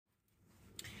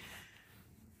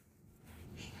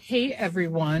Hey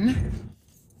everyone,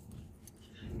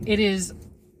 it is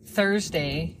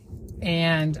Thursday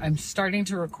and I'm starting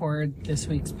to record this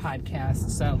week's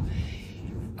podcast. So,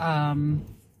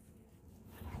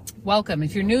 welcome.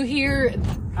 If you're new here,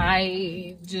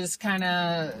 I just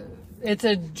it's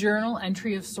a journal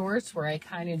entry of sorts where I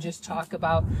kind of just talk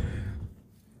about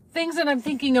things that I'm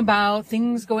thinking about,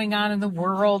 things going on in the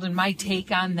world and my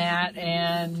take on that.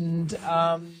 And,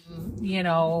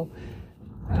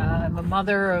 I'm a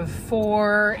mother of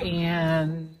 4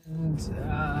 and,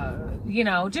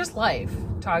 just life.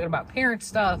 Talking about parent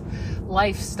stuff,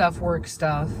 life stuff, work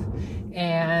stuff.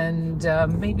 And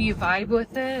maybe you vibe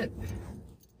with it.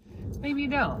 Maybe you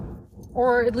don't.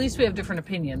 Or at least we have different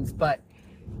opinions. But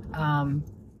I'm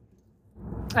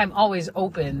always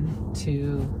open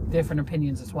to different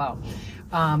opinions as well.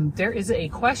 There is a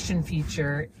question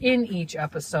feature in each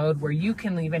episode where you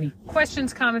can leave any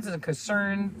questions, comments, and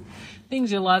concerns, things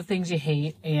you love, things you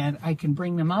hate, and I can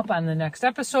bring them up on the next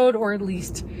episode or at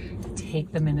least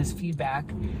take them in as feedback.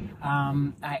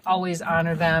 I always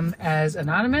honor them as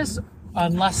anonymous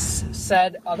unless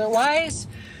said otherwise.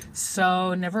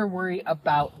 So never worry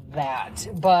about that.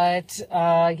 But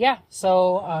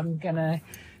so I'm going to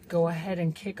go ahead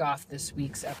and kick off this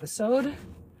week's episode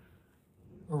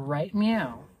right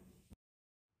meow.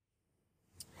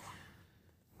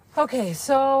 Okay,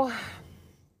 so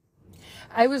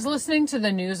I was listening to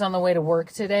the news on the way to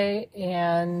work today,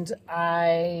 and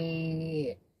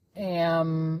I've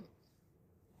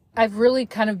really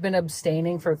kind of been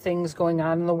abstaining for things going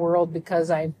on in the world because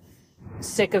I'm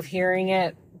sick of hearing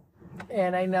it.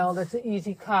 And I know that's an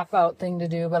easy cop-out thing to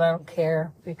do, but I don't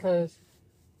care because,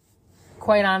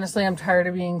 quite honestly, I'm tired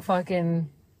of being fucking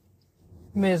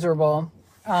miserable.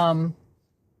 And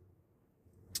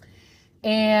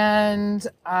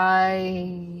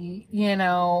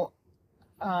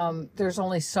there's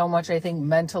only so much I think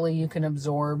mentally you can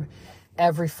absorb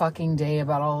every fucking day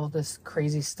about all of this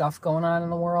crazy stuff going on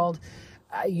in the world.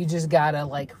 You just gotta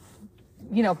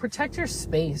protect your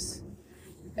space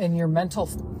and your mental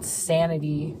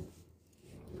sanity,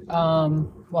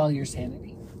 your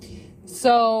sanity.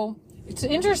 So it's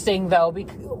interesting though,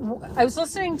 because I was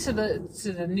listening to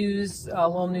the news, a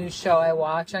little news show I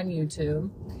watch on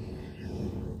YouTube,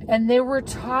 and they were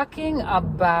talking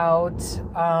about,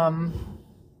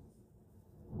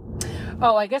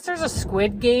 I guess there's a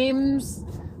Squid Games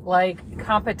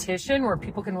competition where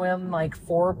people can win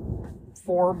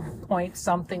 $4 point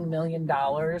something million.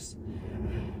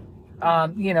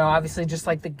 Obviously just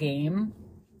like the game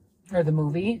or the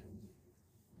movie.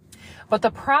 But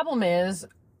the problem is,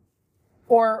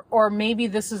 or maybe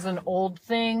this is an old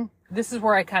thing. This is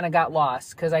where I kind of got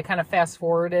lost because I kind of fast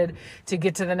forwarded to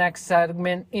get to the next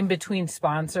segment in between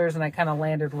sponsors, and I kind of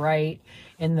landed right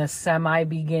in the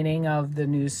semi-beginning of the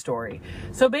news story.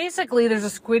 So basically, there's a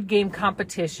Squid Game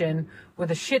competition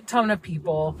with a shit ton of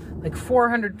people,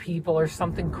 400 people or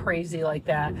something crazy like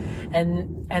that,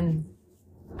 and it's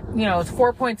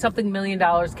 $4 point something million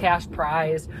cash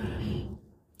prize.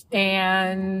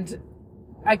 And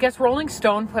I guess Rolling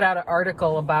Stone put out an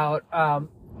article about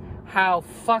how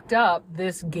fucked up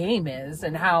this game is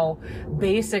and how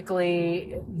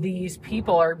basically these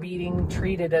people are being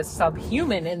treated as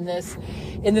subhuman in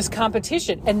this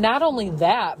competition. And not only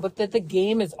that, but that the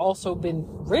game has also been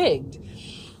rigged.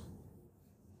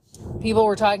 People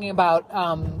were talking about,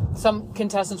 some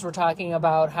contestants were talking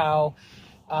about how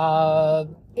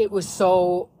it was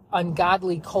so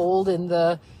ungodly cold on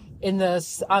the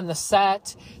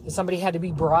set that somebody had to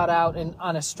be brought out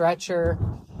on a stretcher.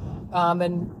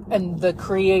 And the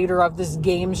creator of this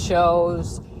game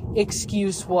show's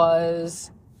excuse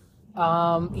was,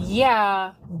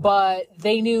 but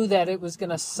they knew that it was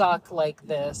going to suck like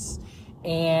this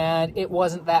and it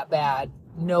wasn't that bad.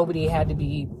 Nobody had to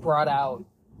be brought out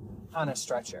on a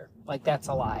stretcher. That's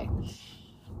a lie.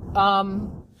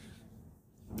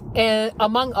 And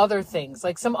among other things,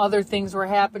 some other things were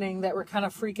happening that were kind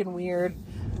of freaking weird.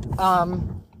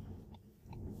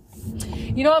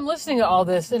 I'm listening to all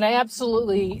this and I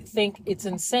absolutely think it's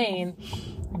insane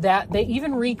that they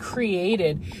even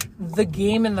recreated the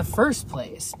game in the first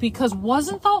place, because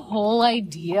wasn't the whole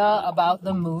idea about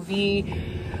the movie,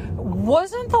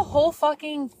 wasn't the whole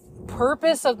fucking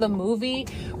purpose of the movie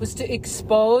was to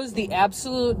expose the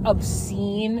absolute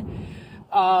obscene,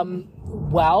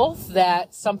 wealth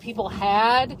that some people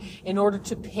had in order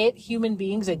to pit human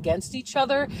beings against each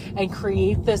other and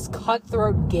create this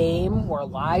cutthroat game where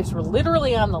lives were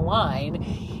literally on the line,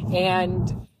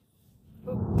 and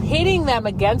pitting them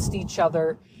against each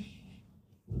other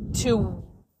to,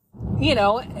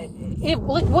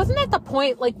 wasn't that the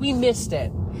point? We missed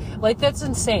it. Like, that's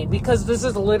insane, because this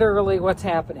is literally what's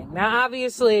happening. Now,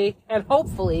 obviously, and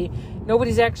hopefully,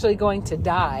 nobody's actually going to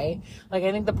die. Like,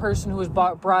 I think the person who was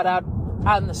brought out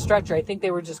on the stretcher, I think they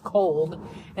were just cold,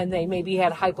 and they maybe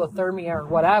had hypothermia or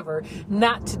whatever.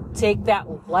 Not to take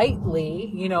that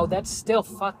lightly, you know, that's still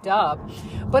fucked up.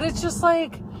 But it's just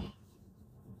like,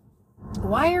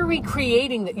 why are we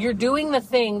creating that? You're doing the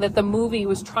thing that the movie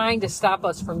was trying to stop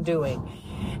us from doing.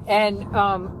 And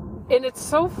it's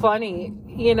so funny,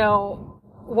 you know,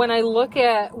 when I look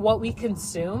at what we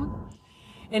consume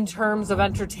in terms of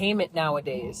entertainment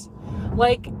nowadays.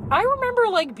 Like, I remember,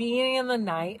 like, being in the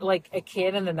night, like, a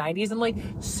kid in the 90s, and, like,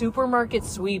 Supermarket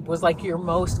Sweep was, like, your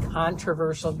most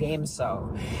controversial game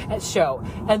show.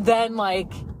 And then,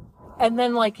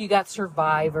 you got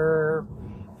Survivor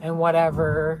and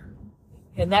whatever.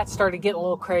 And that started getting a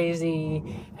little crazy.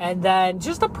 And then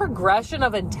just the progression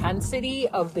of intensity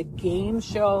of the game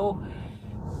show,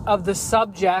 of the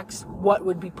subjects, what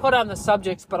would be put on the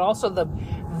subjects, but also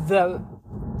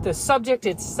the subject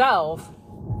itself,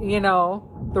 you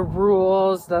know, the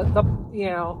rules, the you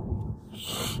know,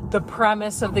 the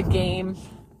premise of the game.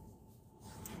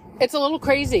 It's a little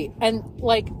crazy. And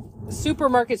like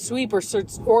Supermarket Sweep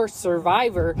or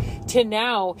Survivor to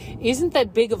now isn't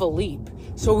that big of a leap.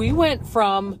 So we went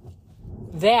from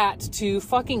that to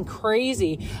fucking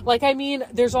crazy. Like, I mean,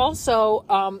 there's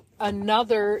also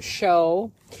another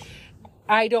show.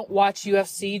 I don't watch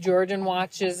UFC. Jordan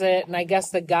watches it. And I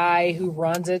guess the guy who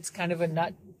runs it's kind of a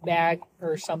nutbag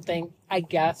or something. I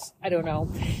guess. I don't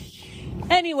know.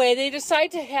 Anyway, they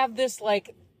decide to have this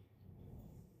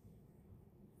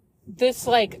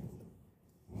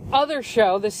other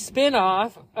show, the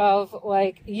spin-off of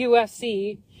like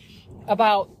UFC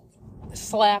about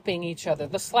slapping each other,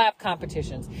 the slap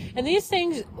competitions. And these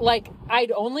things, like,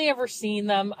 I'd only ever seen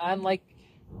them on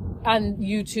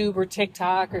YouTube or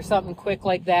TikTok or something quick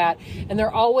like that. And they're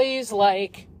always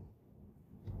like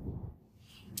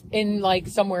in like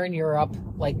somewhere in Europe,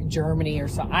 like Germany or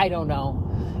something. I don't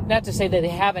know. Not to say that they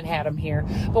haven't had them here,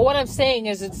 but what I'm saying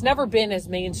is it's never been as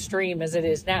mainstream as it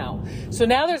is now. So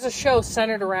now there's a show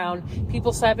centered around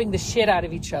people slapping the shit out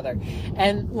of each other.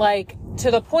 And like to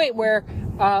the point where,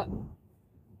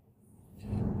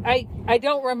 I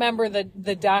don't remember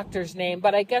the doctor's name,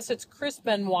 but I guess it's Chris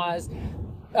Benoit's,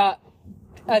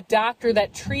 a doctor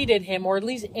that treated him, or at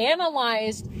least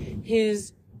analyzed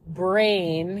his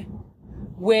brain,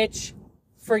 which,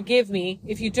 forgive me,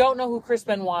 if you don't know who Chris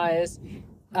Benoit is,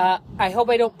 I hope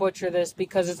I don't butcher this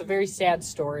because it's a very sad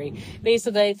story.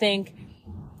 Basically,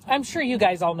 I'm sure you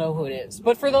guys all know who it is,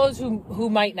 but for those who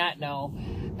might not know,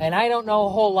 and I don't know a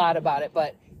whole lot about it,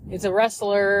 but it's a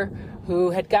wrestler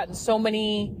who had gotten so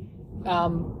many,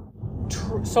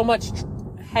 so much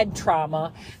head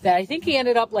trauma that I think he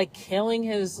ended up like killing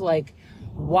his like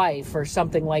wife or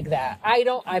something like that.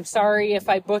 I'm sorry if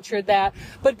I butchered that,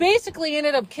 but basically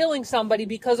ended up killing somebody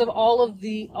because of all of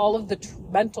the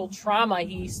mental trauma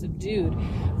he subdued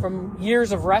from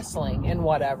years of wrestling and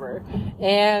whatever.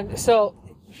 And so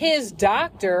his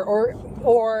doctor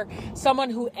or someone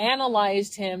who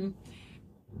analyzed him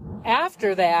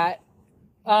after that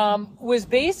was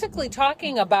basically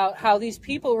talking about how these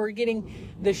people were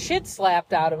getting the shit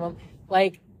slapped out of them.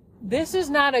 Like, this is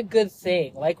not a good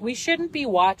thing. Like, we shouldn't be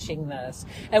watching this,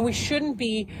 and we shouldn't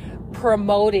be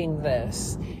promoting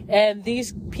this. And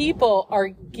these people are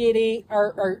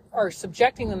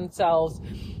subjecting themselves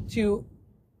to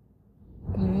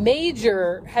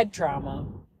major head trauma.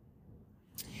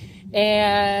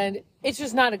 And it's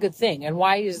just not a good thing. And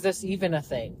why is this even a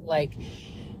thing? Like,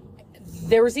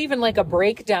 there was even like a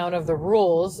breakdown of the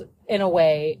rules in a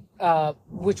way,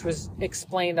 which was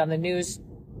explained on the news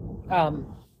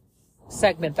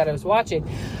segment that I was watching,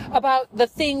 about the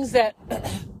things that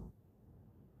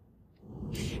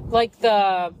like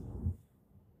the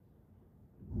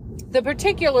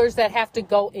particulars that have to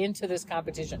go into this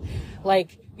competition.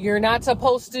 Like, you're not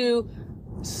supposed to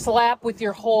slap with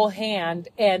your whole hand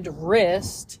and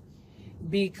wrist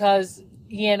because,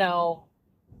 you know,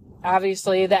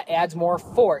 obviously that adds more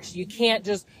force. You can't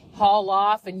just haul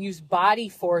off and use body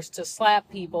force to slap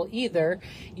people either.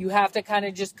 You have to kind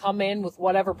of just come in with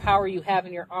whatever power you have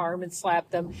in your arm and slap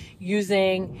them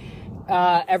using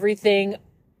everything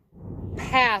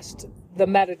past the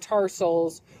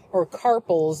metatarsals or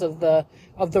carpals of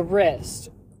the wrist,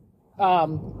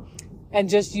 and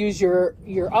just use your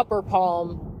upper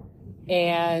palm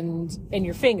and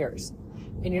your fingers.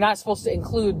 And you're not supposed to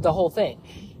include the whole thing.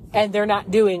 And they're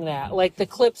not doing that. Like the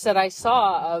clips that I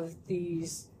saw of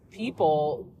these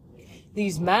people,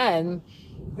 these men,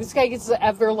 this guy gets the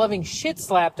ever-loving shit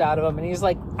slapped out of him, and he's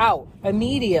like out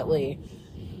immediately.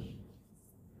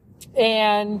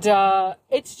 And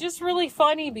it's just really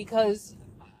funny because,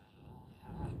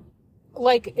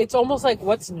 like, it's almost like,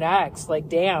 what's next? Like,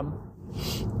 damn,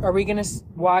 are we gonna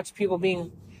watch people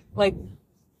being like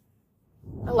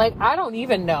I don't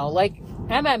even know. Like,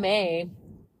 MMA,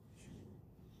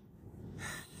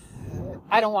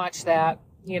 I don't watch that,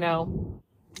 you know.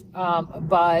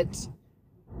 But,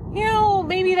 you know,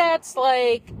 maybe that's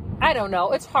like, I don't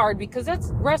know. It's hard because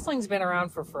wrestling's been around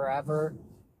for forever.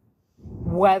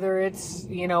 Whether it's,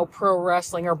 you know, pro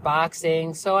wrestling or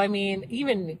boxing. So, I mean,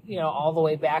 even, you know, all the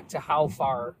way back to how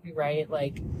far, right?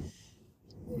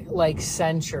 Like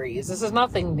centuries. This is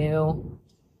nothing new.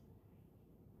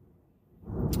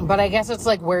 But I guess it's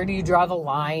like, where do you draw the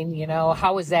line? You know,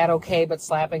 how is that okay, but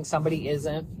slapping somebody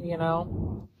isn't, you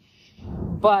know?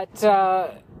 But,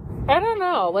 I don't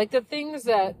know. Like, the things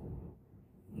that,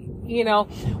 you know,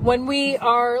 when we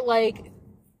are like,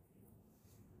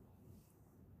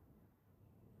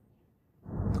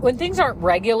 when things aren't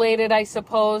regulated, I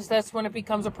suppose, that's when it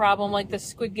becomes a problem. Like the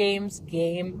Squid Games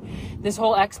game, this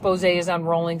whole expose is on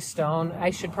Rolling Stone. I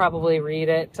should probably read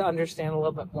it to understand a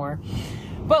little bit more.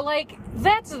 But, like,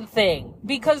 that's the thing.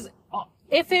 Because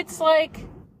if it's like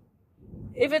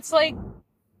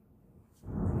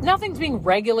nothing's being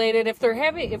regulated, if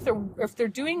they're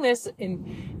doing this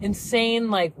in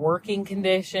insane, like, working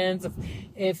conditions,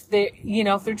 if they, you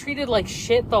know, if they're treated like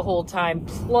shit the whole time,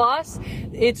 plus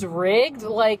it's rigged,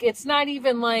 like, it's not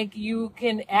even like you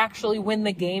can actually win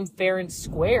the game fair and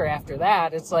square after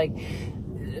that. It's like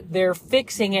they're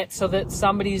fixing it so that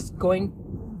somebody's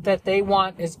that they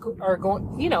want it's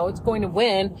going to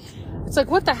win. It's like,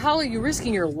 what the hell are you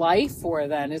risking your life for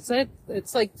then? It's like,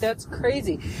 that's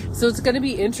crazy. So it's going to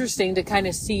be interesting to kind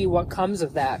of see what comes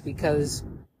of that, because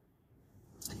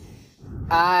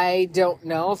I don't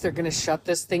know if they're going to shut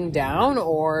this thing down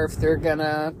or if they're going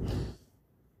to,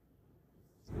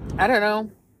 I don't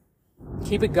know,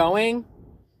 keep it going.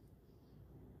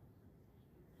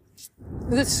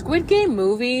 The Squid Game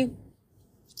movie,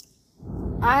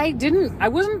 I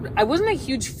wasn't a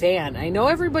huge fan. I know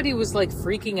everybody was like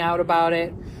freaking out about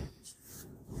it.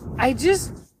 I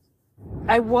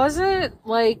wasn't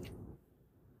like,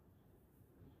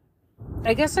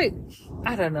 I guess I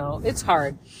don't know. It's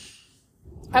hard.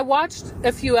 I watched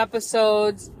a few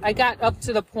episodes. I got up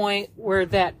to the point where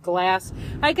that glass,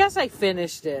 I guess I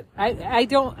finished it. I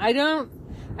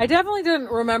definitely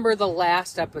didn't remember the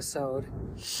last episode.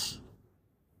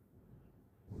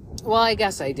 Well, I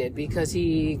guess I did, because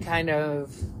he kind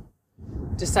of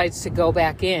decides to go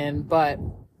back in, but,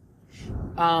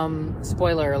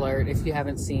 spoiler alert if you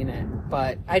haven't seen it,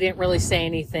 but I didn't really say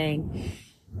anything.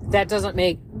 That doesn't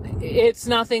it's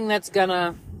nothing that's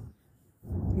gonna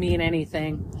mean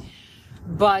anything.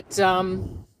 But, yeah,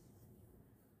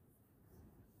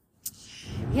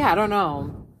 I don't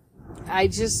know. I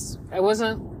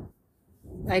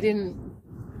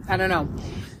don't know.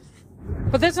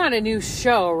 But that's not a new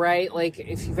show, right? Like,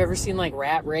 if you've ever seen, like,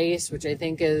 Rat Race, which I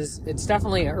think it's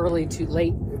definitely an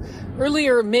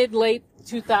mid-late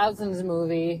 2000s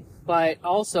movie, but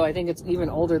also I think it's even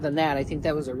older than that. I think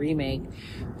that was a remake.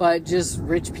 But just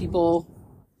rich people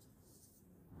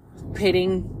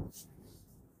pitting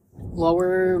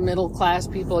lower middle class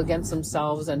people against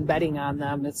themselves and betting on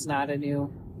them. It's not a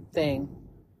new thing.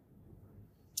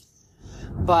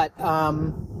 But,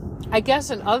 I guess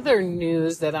in other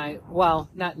news that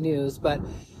not news, but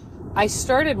I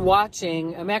started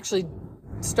watching, I'm actually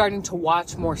starting to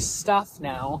watch more stuff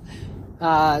now.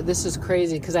 This is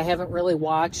crazy because I haven't really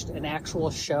watched an actual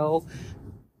show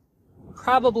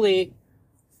probably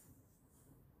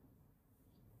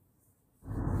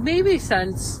maybe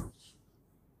since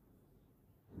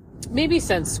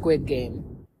Squid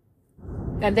Game.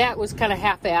 And that was kind of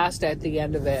half-assed at the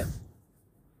end of it.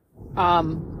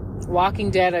 Walking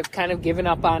Dead, I've kind of given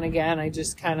up on again. I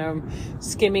just kind of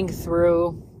skimming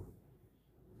through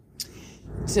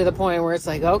to the point where it's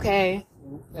like, okay,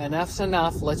 enough's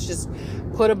enough. Let's just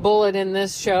put a bullet in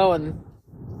this show and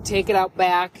take it out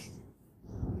back.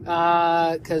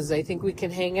 'Cause I think we can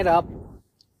hang it up.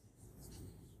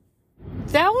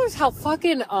 That was how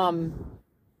fucking,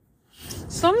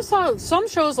 some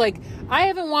shows, like, I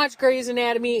haven't watched Grey's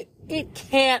Anatomy. It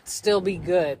can't still be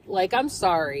good. Like, I'm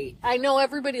sorry. I know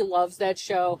everybody loves that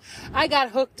show. I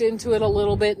got hooked into it a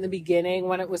little bit in the beginning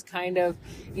when it was kind of,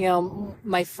 you know,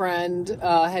 my friend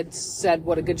had said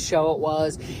what a good show it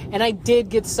was. And I did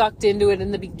get sucked into it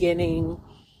in the beginning.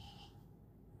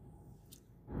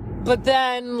 But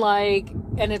then, like,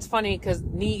 and it's funny because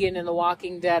Negan in The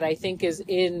Walking Dead, I think, is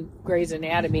in Grey's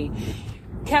Anatomy.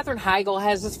 Katherine Heigl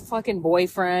has this fucking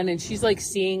boyfriend, and she's, like,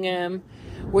 seeing him,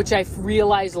 which I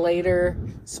realized later.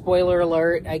 spoiler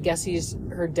alert, I guess he's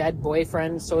her dead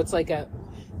boyfriend. So it's like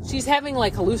she's having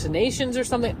like hallucinations or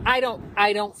something. I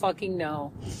don't fucking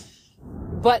know.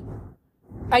 But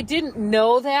I didn't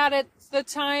know that at the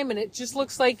time, and it just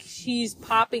looks like he's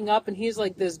popping up and he's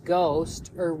like this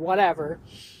ghost or whatever.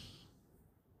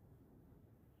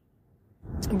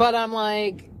 But I'm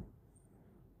like,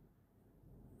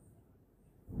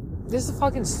 this is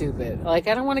fucking stupid. Like,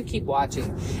 I don't want to keep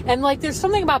watching. And like, there's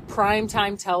something about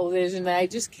primetime television that I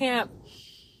just can't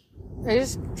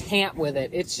with it.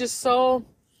 It's just so,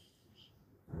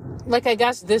 like, I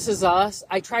guess This Is Us.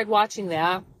 I tried watching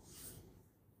that.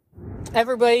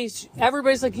 Everybody's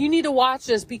like, you need to watch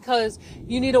this because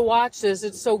you need to watch this.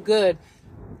 It's so good.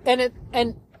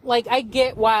 And like, I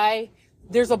get why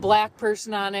there's a black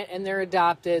person on it and they're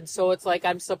adopted. So it's like,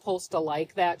 I'm supposed to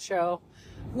like that show,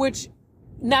 which,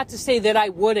 not to say that I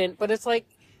wouldn't, but it's like,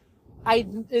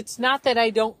 it's not that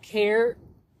I don't care.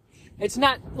 It's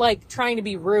not like trying to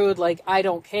be rude, like I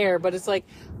don't care, but it's like,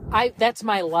 that's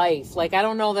my life. Like, I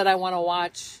don't know that I want to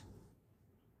watch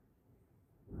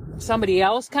somebody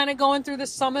else kind of going through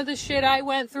some of the shit I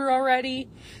went through already.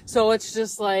 So it's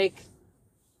just like,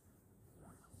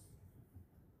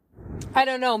 I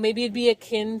don't know, maybe it'd be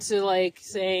akin to like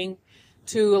saying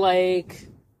to like,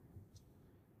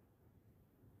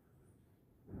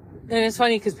 and it's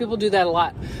funny because people do that a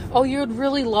lot. Oh, you would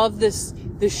really love this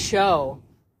show.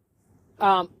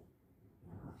 And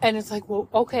it's like, well,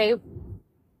 okay,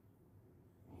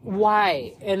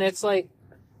 why? And it's like,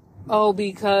 oh,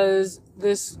 because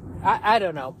this, I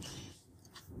don't know.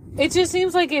 It just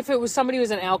seems like if it was somebody who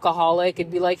was an alcoholic,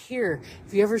 it'd be like, here,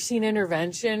 have you ever seen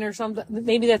Intervention or something?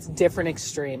 Maybe that's different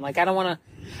extreme. Like, I don't want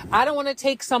to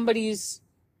take somebody's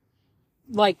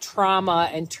like trauma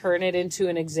and turn it into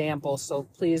an example. So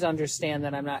please understand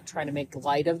that I'm not trying to make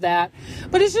light of that.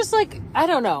 But it's just like, I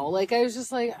don't know. Like, I was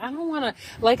just like, I don't want to,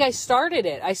 like, I started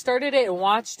it and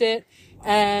watched it,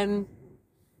 and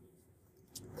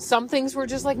some things were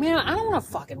just like, man, I don't want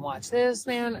to fucking watch this,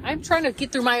 man. I'm trying to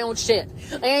get through my own shit.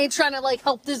 I ain't trying to like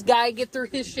help this guy get through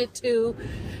his shit too.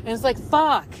 And it's like,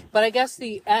 fuck. But I guess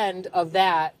the end of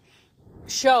that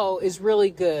show is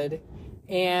really good.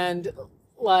 And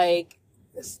like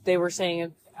they were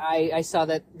saying, I saw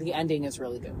that the ending is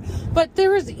really good. But there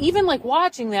was even like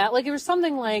watching that, like it was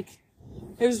something like,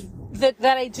 it was that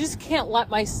I just can't let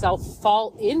myself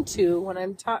fall into when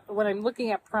I'm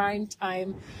looking at prime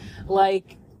time,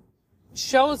 like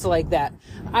shows like that.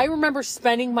 I remember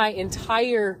spending my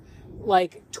entire I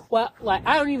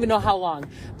don't even know how long,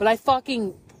 but I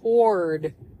fucking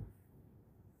poured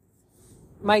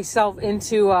myself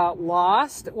into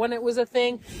Lost when it was a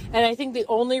thing. And I think the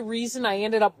only reason I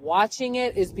ended up watching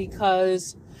it is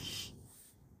because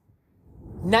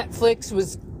Netflix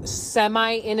was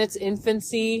semi in its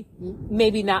infancy,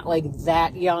 maybe not like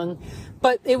that young,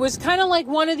 but it was kind of like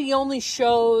one of the only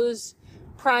shows,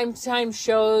 primetime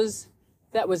shows,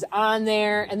 that was on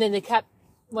there, and then they kept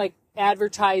like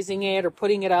advertising it or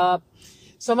putting it up.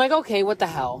 So I'm like, okay, what the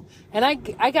hell? And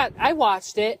I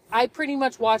watched it. I pretty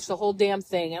much watched the whole damn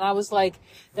thing, and I was like,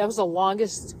 that was the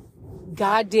longest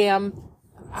goddamn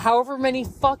however many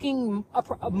fucking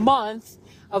a month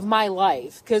of my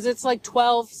life, because it's like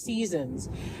 12 seasons.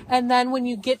 And then when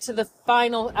you get to the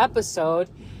final episode,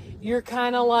 you're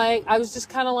kind of like, I was just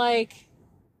kind of like,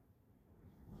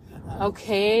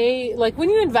 okay, like when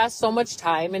you invest so much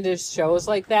time into shows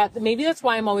like that, maybe that's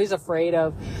why I'm always afraid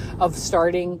of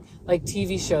starting like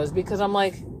TV shows, because I'm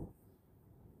like,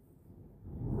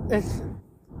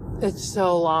 it's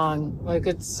so long, like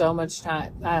it's so much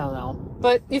time. I don't know.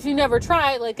 But if you never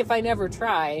try, like if I never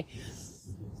try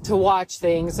to watch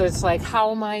things, it's like,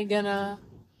 how am I gonna,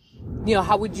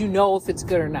 how would you know if it's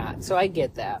good or not? So I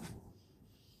get that.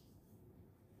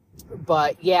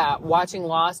 But yeah, watching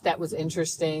Lost, that was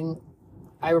interesting.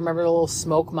 I remember the little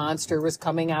smoke monster was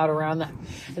coming out around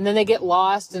and then they get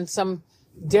lost in some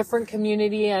different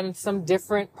community and some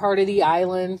different part of the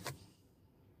island.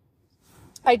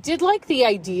 I did like the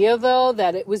idea though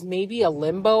that it was maybe a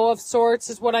limbo of sorts,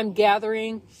 is what I'm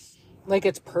gathering. Like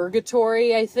it's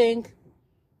purgatory, I think.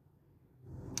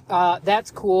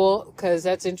 That's cool, because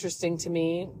that's interesting to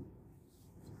me.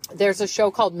 There's a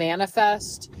show called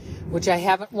Manifest, which I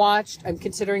haven't watched. I'm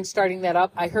considering starting that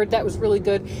up. I heard that was really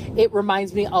good. It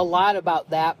reminds me a lot about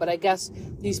that, but I guess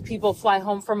these people fly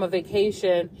home from a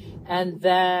vacation and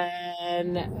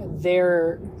then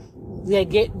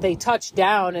they touch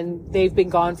down and they've been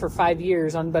gone for 5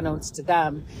 years, unbeknownst to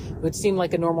them. It would seem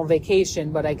like a normal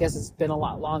vacation, but I guess it's been a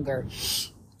lot longer.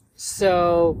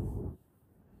 So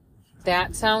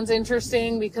that sounds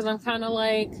interesting, because I'm kind of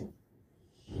like,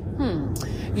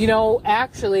 You know,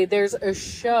 actually, there's a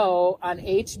show on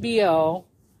HBO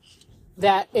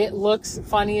that it looks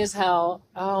funny as hell.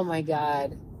 Oh my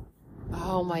God.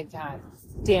 Oh my God.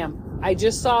 Damn. I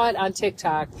just saw it on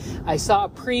TikTok. I saw a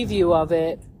preview of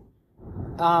it.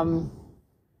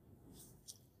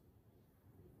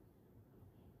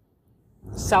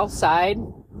 South Side.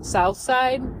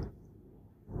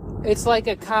 It's like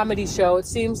a comedy show. It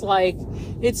seems like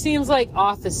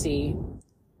Office-y.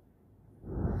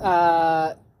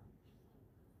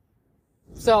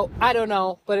 So I don't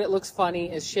know, but it looks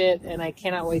funny as shit, and I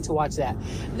cannot wait to watch that.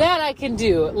 That I can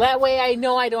do. That way I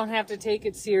know I don't have to take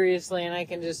it seriously, and I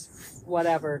can just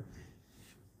whatever.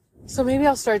 So maybe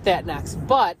I'll start that next.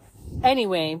 But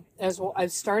anyway, as well,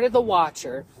 I've started The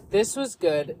Watcher. This was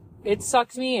good. It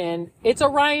sucked me in. It's a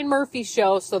Ryan Murphy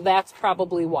show, so that's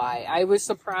probably why. I was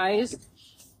surprised.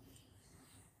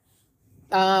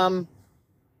 I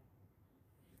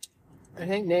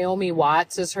think Naomi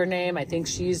Watts is her name. I think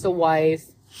she's the wife.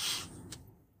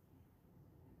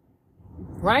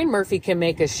 Ryan Murphy can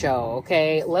make a show,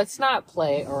 okay? Let's not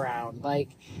play around. Like,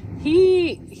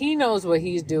 he knows what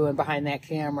he's doing behind that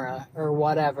camera or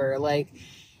whatever. Like,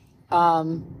 I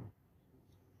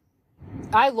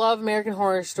love American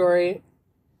Horror Story.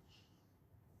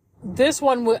 This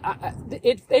one,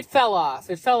 it fell off.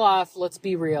 It fell off, let's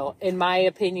be real, in my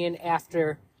opinion,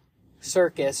 after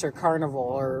Circus or Carnival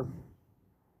or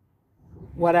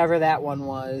whatever that one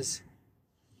was.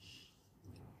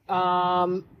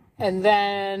 And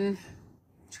then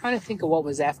I'm trying to think of what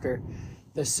was after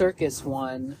the Circus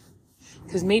one,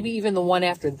 because maybe even the one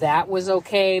after that was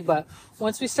okay, but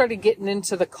once we started getting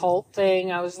into the cult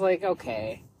thing, I was like,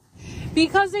 okay,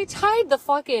 because they tied the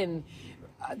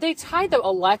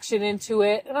election into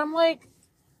it, and I'm like,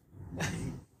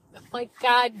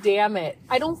 God damn it,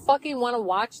 I don't fucking want to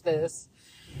watch this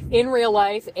in real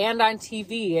life and on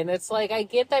TV. And it's like, I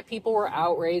get that people were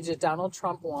outraged that Donald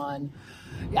Trump won.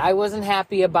 I wasn't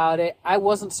happy about it. I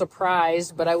wasn't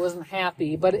surprised, but I wasn't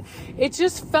happy. But it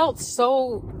just felt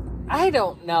so, I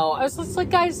don't know. I was just like,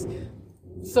 guys,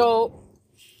 so,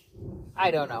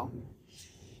 I don't know.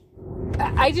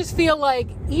 I just feel like,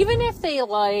 even if they,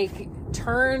 like,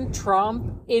 turn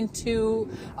Trump into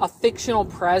a fictional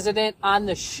president on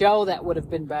the show, that would have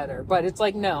been better. But it's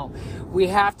like, no, we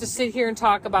have to sit here and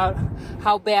talk about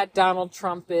how bad Donald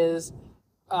Trump is.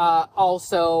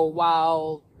 Also,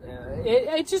 while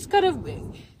it just could have,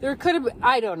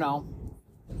 I don't know.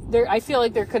 I feel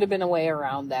like there could have been a way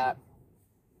around that.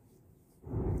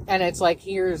 And it's like,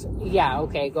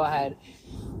 okay, go ahead.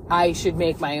 I should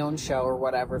make my own show or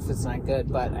whatever if it's not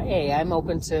good. But hey, I'm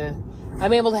able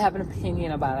to have an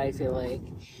opinion about it, I feel like.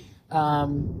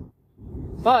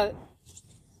 But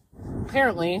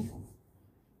apparently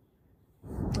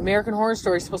American Horror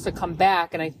Story is supposed to come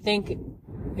back, and I think,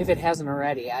 if it hasn't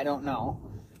already, I don't know.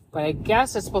 But I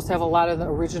guess it's supposed to have a lot of the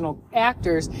original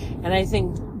actors, and I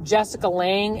think Jessica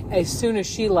Lange, as soon as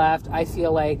she left, I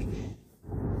feel like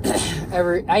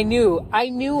I knew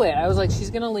it. I was like, she's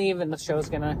gonna leave and the show's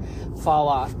gonna fall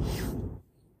off.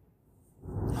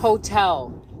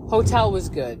 Hotel was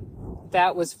good.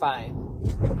 That was fine.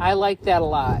 I liked that a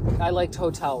lot. I liked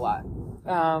Hotel a lot.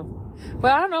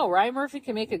 But I don't know. Ryan Murphy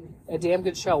can make a damn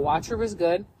good show. Watcher was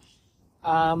good.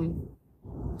 I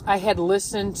had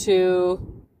listened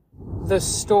to the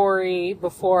story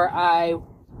before I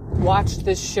watched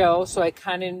this show, so I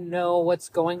kind of know what's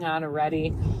going on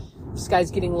already. This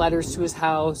guy's getting letters to his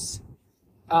house.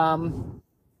 Obviously,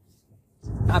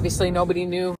 nobody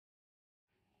knew.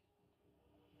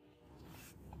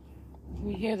 Can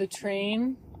you hear the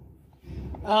train?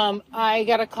 I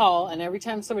got a call, and every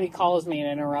time somebody calls me,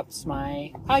 it interrupts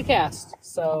my podcast.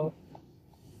 So,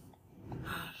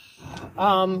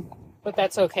 but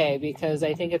that's okay, because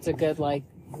I think it's a good, like,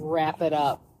 wrap it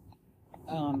up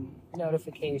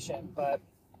notification. But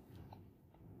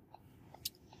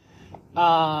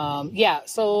yeah,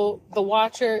 so The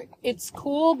Watcher, it's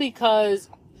cool because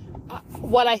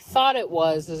what I thought it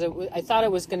was is I thought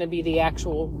it was going to be the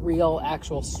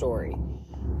actual story.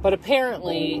 But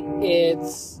apparently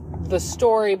it's the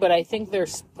story, but I think they're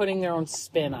putting their own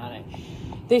spin on it.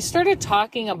 They started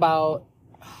talking about,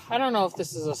 I don't know if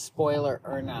this is a spoiler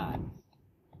or not.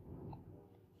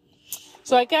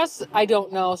 So I guess I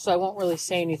don't know, so I won't really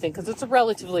say anything because it's a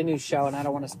relatively new show and I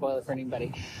don't want to spoil it for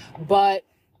anybody. But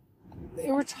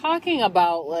they were talking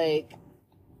about, like,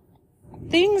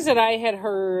 things that I had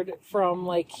heard from,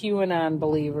 like, QAnon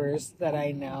believers that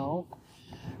I know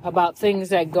about things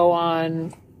that go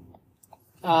on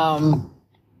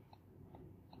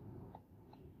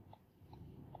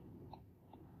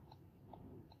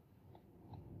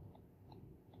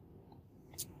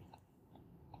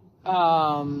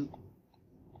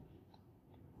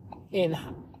in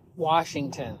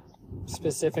Washington,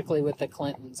 specifically with the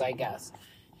Clintons, I guess.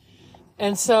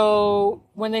 And so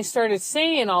when they started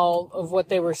saying all of what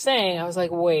they were saying, I was like,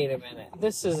 wait a minute,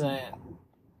 this isn't,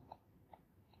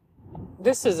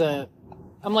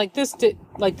 I'm like, this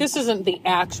isn't the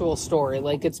actual story.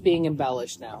 Like, it's being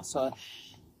embellished now. So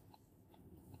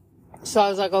I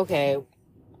was like, okay,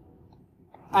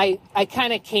 I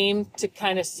kind of came to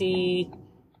kind of see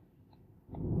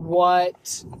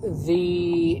what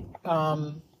the,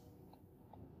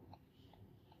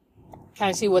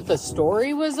 what the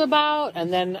story was about.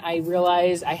 And then I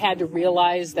had to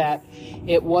realize that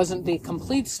it wasn't the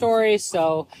complete story.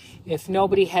 So if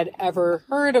nobody had ever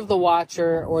heard of The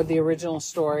Watcher or the original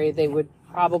story, they would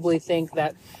probably think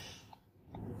that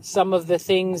some of the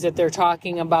things that they're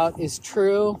talking about is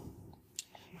true.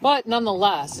 But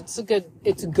nonetheless, it's good.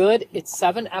 It's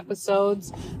 7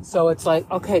 episodes. So it's like,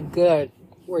 okay, good.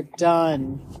 We're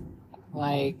done.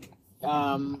 Like,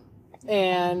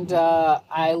 and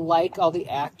I like all the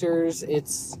actors.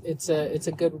 It's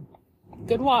a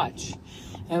good watch.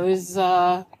 It was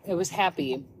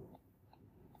happy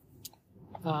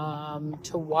to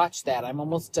watch that. I'm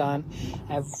almost done.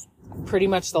 I have pretty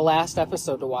much the last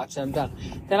episode to watch, and I'm done.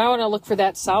 Then I want to look for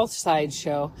that South Side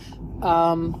show.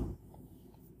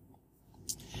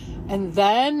 And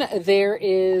then there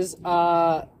is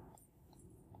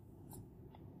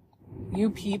You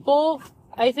People,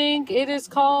 I think it is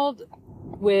called,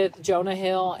 with Jonah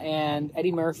Hill and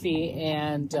Eddie Murphy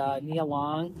and Nia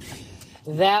Long.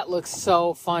 That looks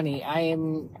so funny. I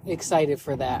am excited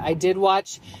for that. I did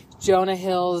watch Jonah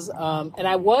Hill's, and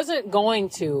I wasn't going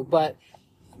to, but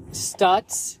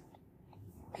Stutz,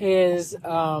 his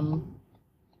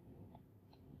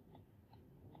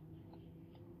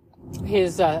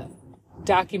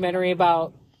documentary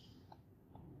about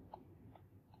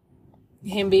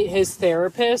him being his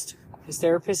therapist. His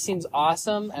therapist seems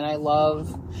awesome, and I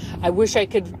wish I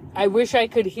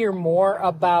could hear more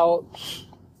about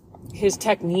his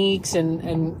techniques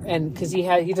and cause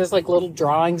he does like little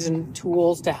drawings and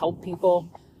tools to help people.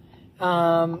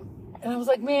 And I was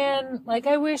like, man, like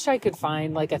I wish I could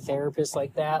find like a therapist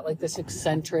like that, like this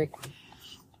eccentric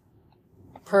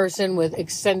person with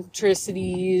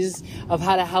eccentricities of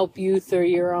how to help you through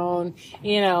your own,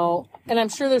 and I'm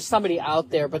sure there's somebody out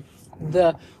there, but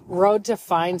the road to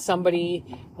find somebody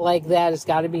like that has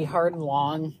got to be hard and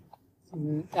long.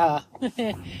 That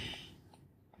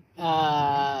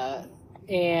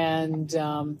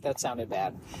sounded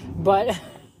bad, but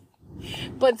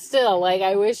still, like,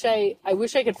 I wish I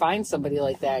could find somebody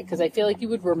like that, because I feel like you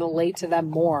would relate to them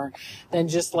more than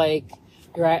just like,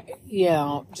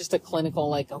 just a clinical,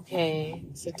 like, okay,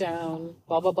 sit down,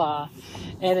 blah, blah, blah.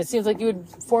 And it seems like you would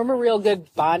form a real good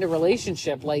bonded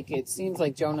relationship. Like, it seems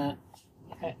like Jonah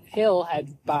Hill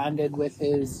had bonded with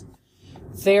his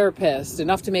therapist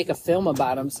enough to make a film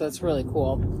about him. So that's really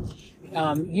cool.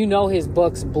 His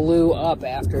books blew up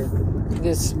after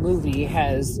this movie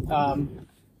has, come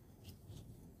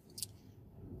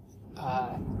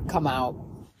out.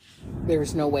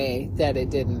 There's no way that it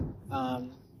didn't.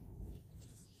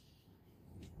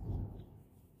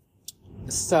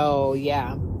 So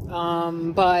yeah.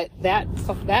 But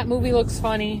that movie looks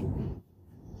funny.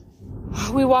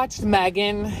 We watched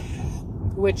Megan,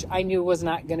 which I knew was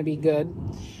not going to be good.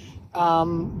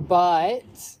 But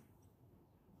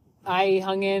I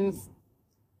hung in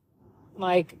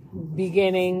like the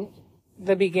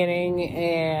beginning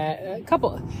and a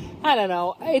couple, I don't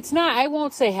know. It's not, I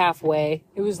won't say halfway.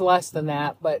 It was less than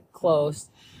that, but close.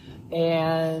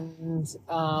 And,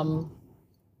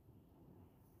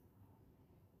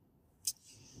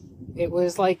 it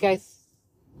was like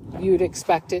you'd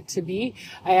expect it to be.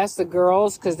 I asked the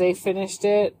girls, cause they finished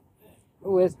it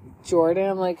with Jordan.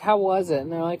 I'm like, how was it?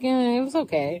 And they're like, it was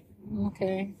okay.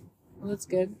 Okay. Well, that's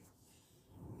good.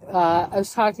 I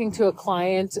was talking to a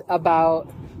client about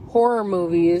horror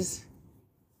movies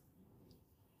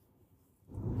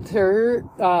Tuesday.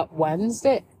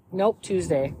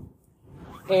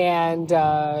 And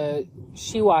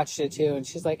she watched it too, and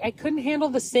she's like, I couldn't handle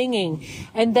the singing.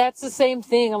 And that's the same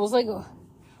thing. I was like,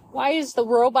 why is the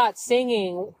robot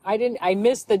singing? I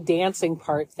missed the dancing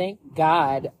part. Thank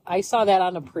God. I saw that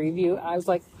on a preview. I was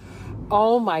like,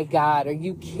 oh my God, are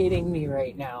you kidding me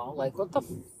right now? Like, what the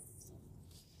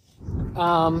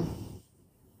I'm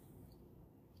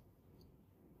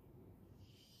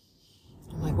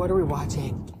like, what are we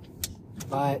watching?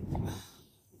 But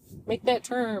make that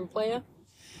turn, playa.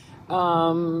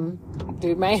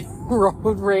 Dude, my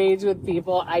road rage with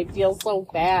people, I feel so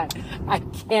bad. I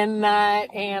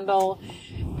cannot handle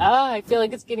I feel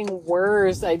like it's getting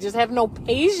worse. I just have no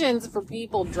patience for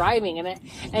people driving, and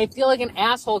I feel like an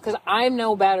asshole because I'm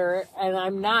no better, and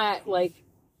I'm not like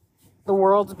the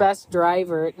world's best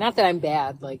driver. Not that I'm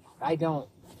bad. Like, I don't.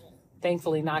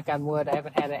 Thankfully, knock on wood, I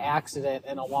haven't had an accident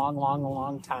in a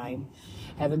long time.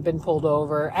 Haven't been pulled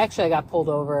over. Actually, I got pulled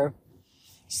over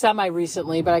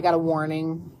semi-recently, but I got a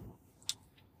warning.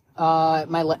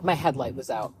 My headlight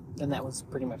was out, and that was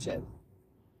pretty much it.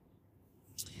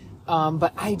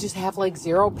 But I just have like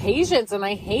zero patience, and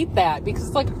I hate that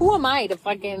because like, who am I to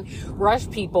fucking rush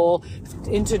people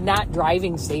into not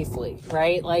driving safely,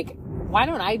 right? Like, why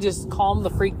don't I just calm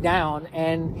the freak down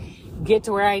and get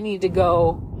to where I need to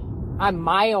go on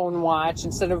my own watch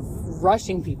instead of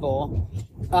rushing people?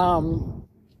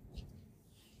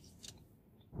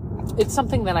 It's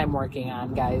something that I'm working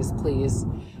on, guys, please.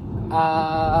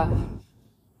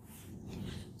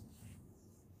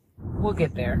 We'll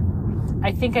get there.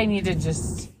 I think I need to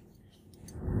just,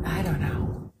 I don't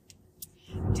know,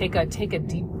 take a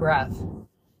deep breath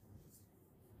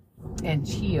and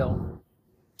chill.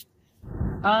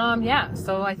 Yeah,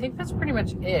 so I think that's pretty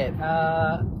much it.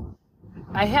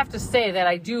 I have to say that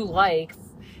I do like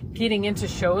getting into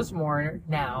shows more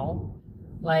now.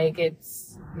 Like,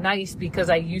 it's nice because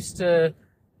I used to,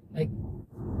 like,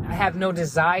 I have no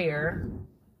desire,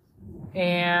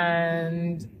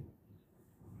 and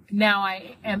now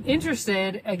I am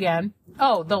interested again.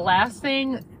 Oh, the last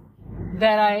thing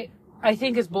that I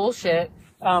think is bullshit,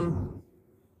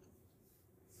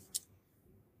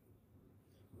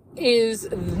 is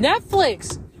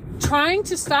Netflix trying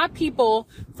to stop people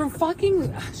from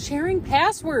fucking sharing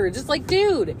passwords. It's like,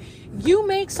 dude, you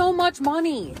make so much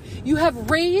money. You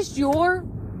have raised your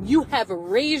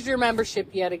membership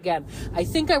yet again. I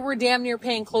think we're damn near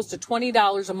paying close to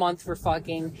 $20 a month for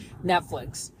fucking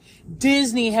Netflix.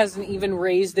 Disney hasn't even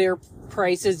raised their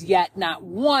prices yet, not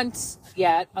once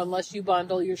yet, unless you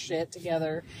bundle your shit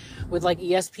together with like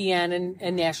ESPN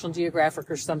and National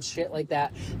Geographic or some shit like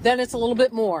that. Then it's a little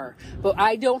bit more. But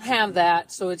I don't have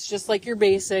that, so it's just like your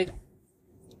basic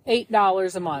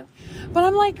 $8 a month. But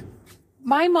I'm like,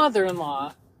 my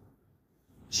mother-in-law,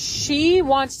 she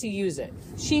wants to use it.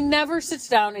 She never sits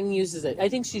down and uses it. I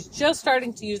think she's just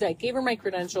starting to use it. I gave her my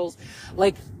credentials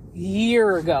like a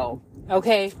year ago.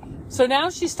 Okay. So now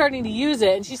she's starting to use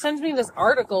it, and she sends me this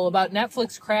article about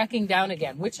Netflix cracking down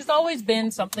again, which has always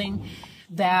been something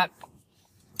that,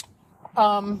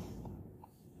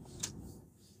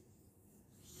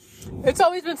 it's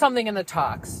always been something in the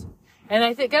talks. And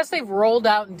I guess they've rolled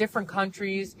out in different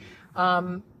countries,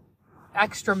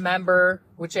 extra member,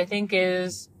 which I think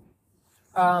is,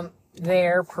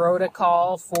 their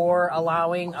protocol for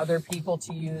allowing other people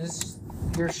to use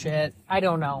your shit. I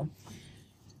don't know.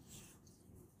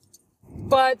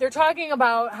 But they're talking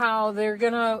about how they're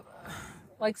gonna,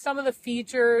 like, some of the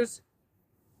features,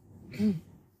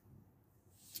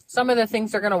 some of the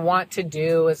things they're gonna want to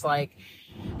do is like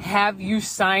have you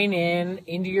sign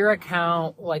into your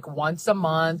account like once a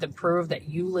month and prove that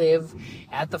you live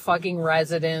at the fucking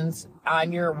residence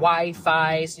on your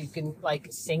Wi-Fi, so you can like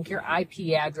sync your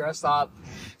IP address up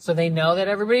so they know that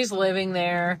everybody's living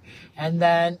there. And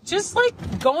then just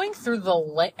like going through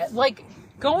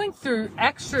going through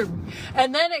extra,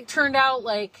 and then it turned out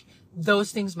like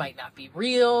those things might not be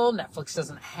real. Netflix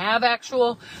doesn't have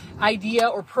actual idea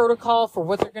or protocol for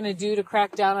what they're going to do to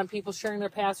crack down on people sharing their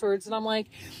passwords. And I'm like,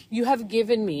 you have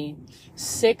given me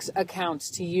 6 accounts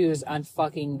to use on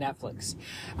fucking Netflix.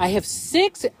 I have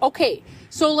 6. Okay.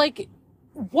 So like,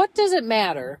 what does it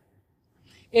matter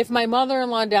if my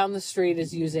mother-in-law down the street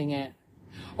is using it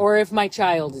or if my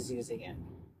child is using it?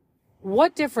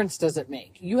 What difference does it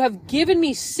make? You have given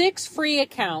me 6 free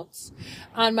accounts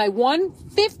on my one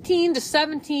 $15 to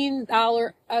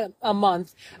 $17 a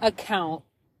month account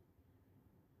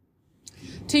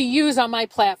to use on my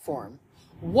platform.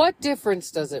 What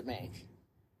difference does it make?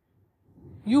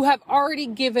 You have already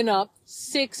given up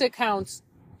 6 accounts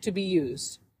to be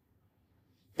used.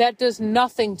 That does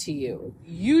nothing to you.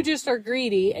 You just are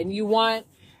greedy and you want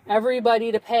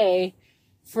everybody to pay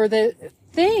for the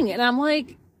thing. And I'm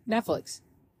like, Netflix.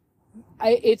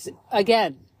 I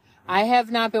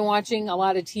have not been watching a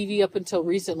lot of TV up until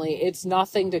recently. It's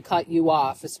nothing to cut you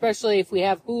off, especially if we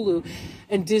have Hulu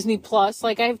and Disney Plus.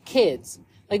 Like, I have kids.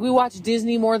 Like, we watch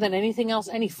Disney more than anything else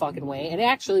any fucking way. And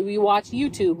actually, we watch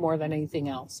YouTube more than anything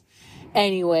else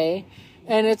anyway.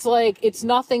 And it's like, it's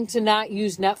nothing to not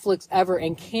use Netflix ever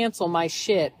and cancel my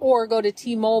shit or go to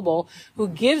T-Mobile, who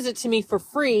gives it to me for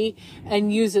free,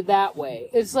 and use it that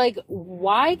way. It's like,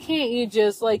 why can't you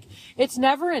just, like, it's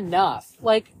never enough.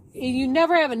 Like, you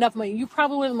never have enough money. You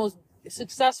probably one of the most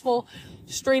successful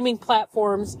streaming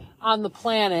platforms on the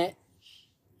planet,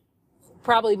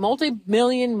 probably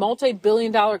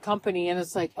multi-billion-dollar company, and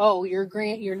it's like, oh, your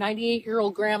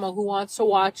 98-year-old grandma who wants to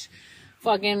watch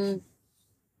fucking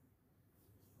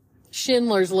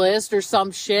Schindler's List or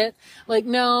some shit. Like,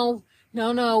 no,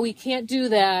 we can't do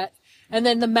that. And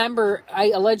then the members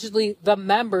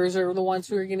are the ones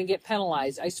who are going to get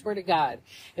penalized. I swear to God,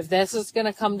 if this is going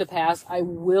to come to pass, I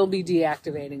will be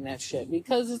deactivating that shit,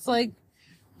 because it's like,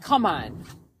 come on.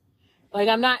 Like,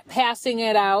 I'm not passing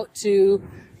it out to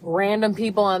random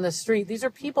people on the street. These are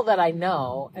people that I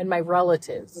know and my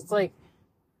relatives. It's like,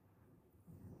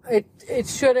 it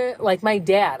shouldn't, like my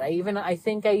dad. I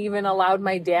think I even allowed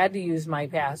my dad to use my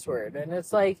password. And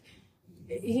it's like,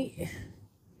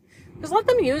 just let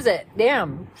them use it.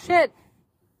 Damn. Shit.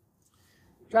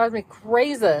 Drives me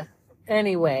crazy.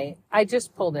 Anyway, I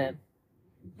just pulled in.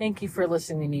 Thank you for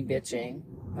listening to me bitching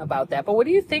about that. But what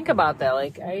do you think about that?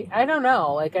 Like, I don't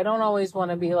know. Like, I don't always want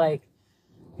to be like,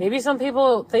 maybe some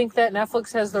people think that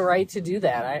Netflix has the right to do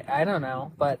that. I don't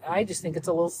know. But I just think it's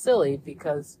a little silly,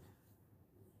 because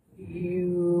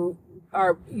you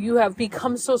have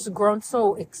become grown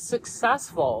so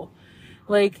successful.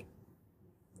 Like,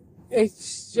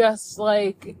 it's just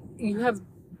like you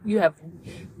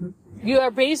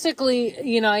are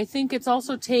basically, I think it's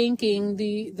also tanking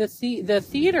the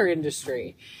theater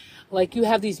industry. Like, you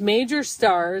have these major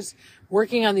stars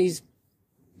working on these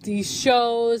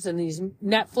shows and these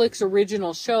Netflix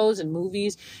original shows and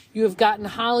movies. You have gotten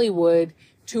Hollywood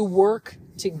to work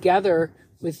together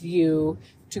with you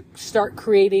to start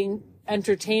creating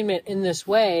entertainment in this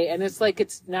way. And it's like,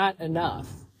 it's not enough.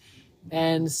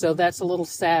 And so that's a little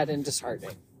sad and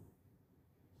disheartening.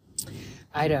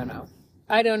 I don't know.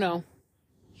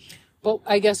 But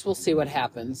I guess we'll see what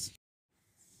happens.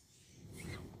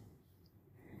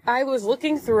 I was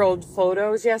looking through old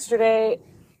photos yesterday.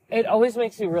 It always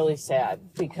makes me really sad,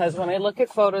 because when I look at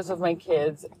photos of my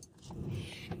kids,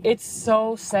 it's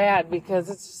so sad, because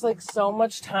it's just like so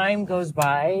much time goes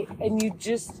by, and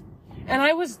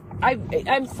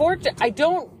I'm fortunate.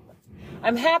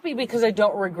 I'm happy because I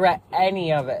don't regret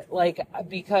any of it. Like,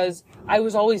 because I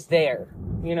was always there,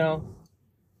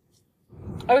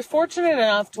 I was fortunate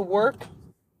enough to work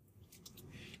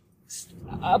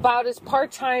about as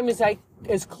part-time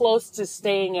as close to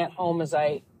staying at home as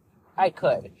I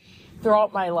could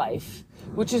throughout my life,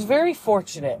 which is very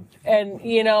fortunate. And,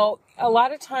 a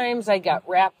lot of times I got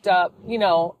wrapped up,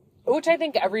 which I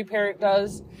think every parent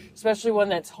does, especially one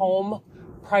that's home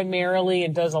primarily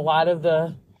and does a lot of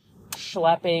the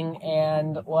schlepping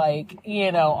and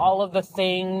all of the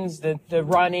things, the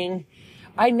running.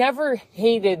 I never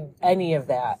hated any of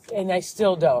that, and I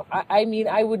still don't. I mean,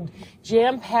 I would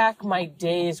jam-pack my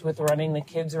days with running the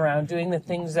kids around, doing the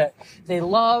things that they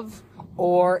love,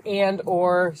 or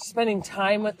spending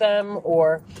time with them,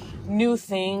 or new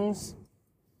things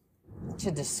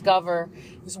to discover.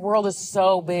 This world is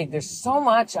so big. There's so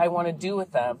much I want to do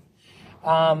with them.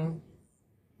 I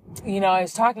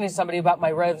was talking to somebody about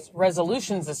my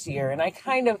resolutions this year, and I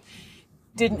kind of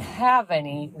didn't have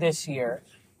any this year.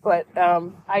 But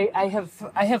I have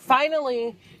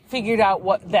finally figured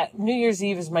out that New Year's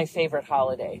Eve is my favorite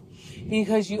holiday,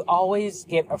 because you always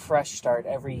get a fresh start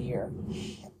every year,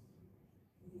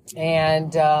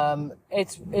 and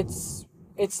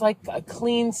it's like a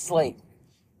clean slate,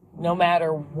 no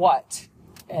matter what.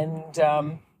 And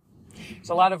there's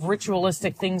a lot of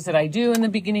ritualistic things that I do in the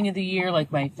beginning of the year,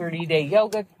 like my 30-day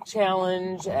yoga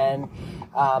challenge and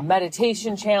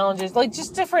meditation challenges, like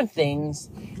just different things,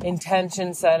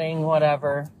 intention setting,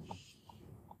 whatever.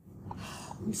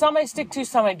 Some I stick to,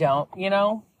 some I don't,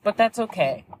 but that's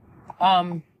okay.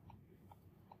 I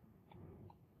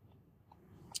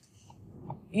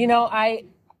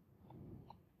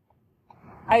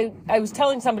was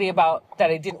telling somebody about that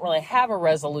I didn't really have a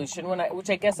resolution, which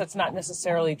I guess that's not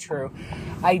necessarily true.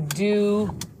 I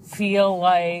do feel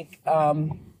like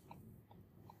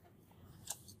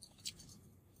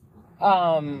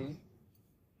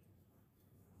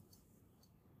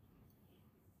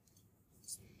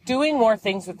doing more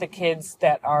things with the kids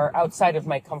that are outside of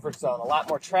my comfort zone, a lot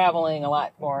more traveling, a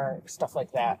lot more stuff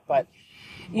like that. But,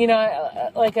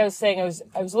 like I was saying,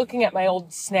 I was looking at my old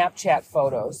Snapchat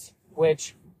photos,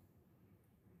 which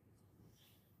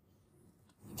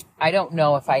I don't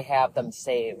know if I have them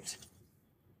saved.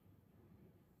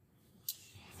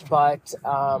 But,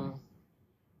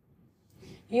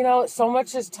 so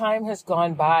much as time has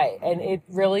gone by, and it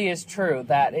really is true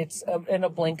that it's in a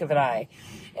blink of an eye.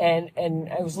 And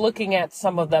I was looking at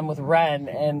some of them with Ren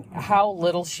and how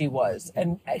little she was,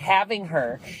 and having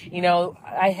her,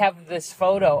 I have this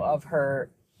photo of her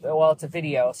well, it's a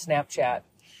video, Snapchat,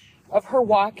 of her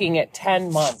walking at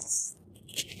 10 months.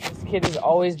 This kid has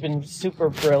always been super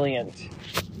brilliant,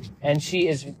 and she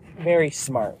is very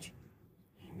smart.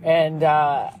 And,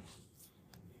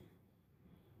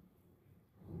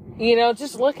 you know,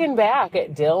 just looking back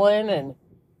at Dylan and,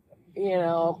 you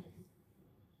know,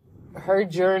 her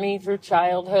journey through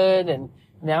childhood, and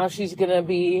now she's going to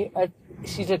be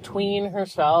she's a tween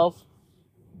herself.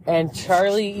 And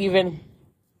Charlie even,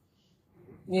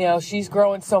 you know, she's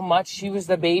growing so much. She was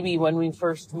the baby when we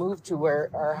first moved to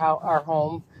our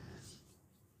home.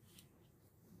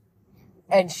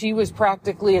 And she was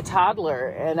practically a toddler.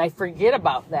 And I forget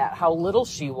about that, how little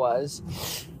she was.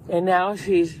 And now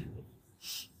she's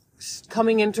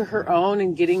coming into her own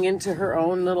and getting into her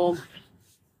own little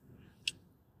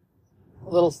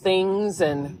things.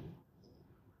 And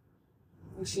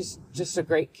she's just a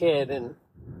great kid. And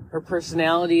her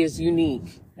personality is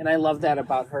unique, and I love that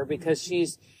about her, because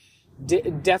she's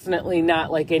definitely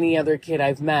not like any other kid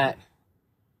I've met.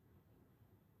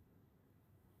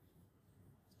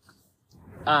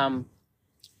 I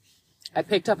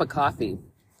picked up a coffee.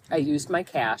 I used my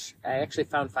cash. I actually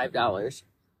found $5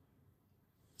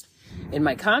 in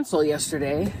my console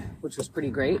yesterday, which was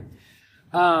pretty great.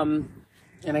 And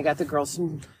I got the girls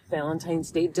some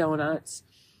Valentine's Day donuts.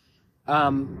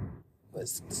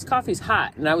 This coffee's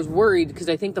hot, and I was worried because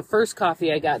I think the first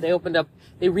coffee I got, they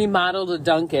remodeled a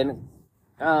Dunkin',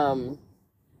 and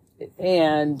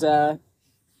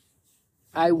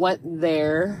I went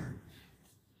there,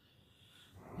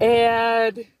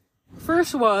 and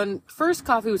first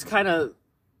coffee was kind of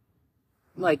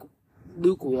like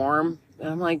lukewarm, and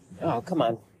I'm like, oh, come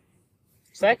on.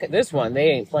 This one, they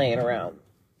ain't playing around.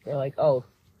 They're like, oh,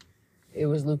 it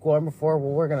was lukewarm before,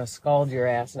 well, we're gonna scald your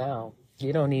ass now.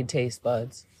 You don't need taste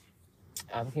buds.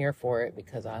 I'm here for it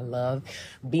because I love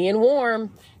being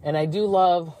warm, and I do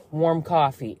love warm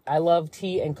coffee. I love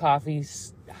tea and coffee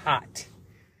hot.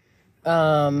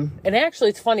 And actually,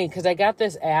 it's funny because I got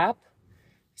this app.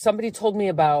 Somebody told me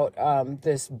about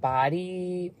this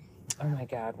body. Oh my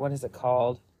God, what is it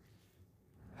called?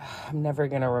 I'm never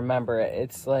gonna remember it.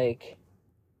 It's like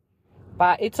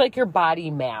your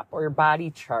body map or your body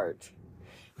chart.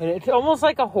 And it's almost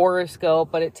like a horoscope,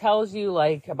 but it tells you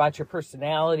like about your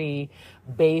personality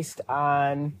based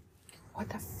on, what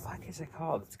the fuck is it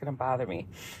called? It's going to bother me.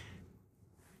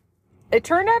 It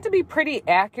turned out to be pretty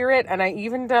accurate, and I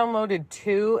even downloaded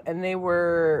 2, and they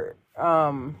were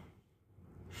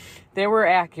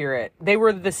accurate. They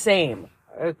were the same.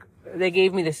 They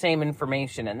gave me the same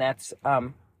information, and that's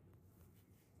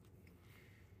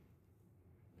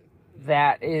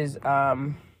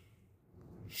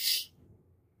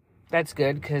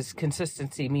good, because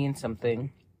consistency means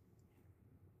something.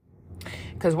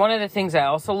 Because one of the things I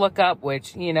also look up,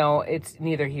 which, you know, it's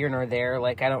neither here nor there.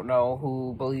 Like, I don't know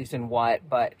who believes in what,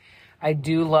 but I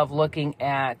do love looking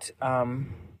at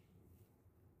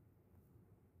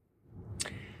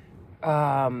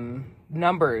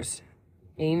numbers.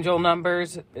 Angel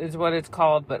numbers is what it's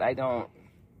called, but I don't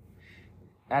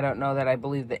know that I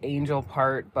believe the angel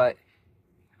part, but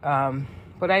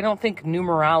I don't think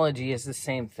numerology is the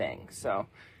same thing. So,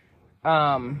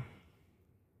 let me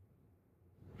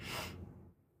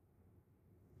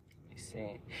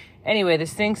see. Anyway,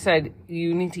 this thing said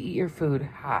you need to eat your food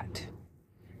hot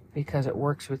because it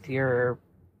works with your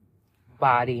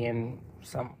body in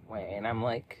some way. And I'm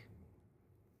like,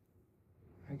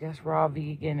 I guess raw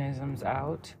veganism's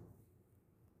out.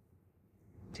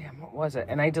 Damn, what was it?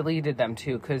 And I deleted them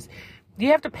too, because you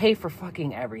have to pay for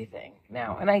fucking everything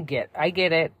now. And I get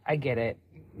it.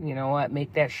 You know what?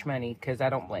 Make that shmoney, because I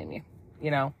don't blame you.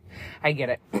 You know? I get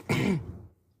it.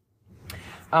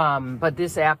 But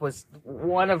this app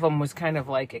one of them was kind of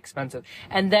like expensive.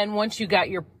 And then once you got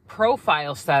your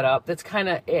profile set up, that's kind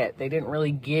of it. They didn't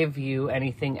really give you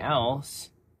anything else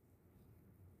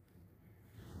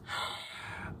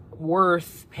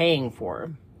worth paying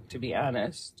for, to be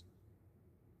honest.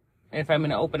 If I'm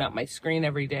going to open up my screen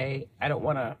every day, I don't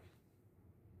want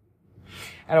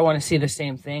to see the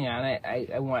same thing on it.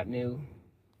 I want new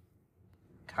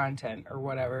content or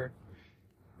whatever,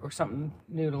 or something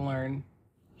new to learn.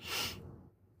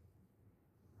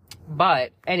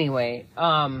 But anyway,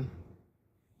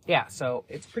 yeah, so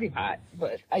it's pretty hot,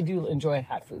 but I do enjoy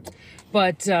hot foods.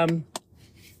 But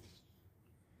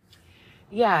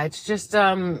yeah, it's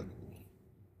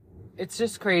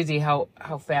just crazy how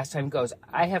fast time goes.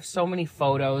 I have so many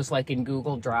photos, like in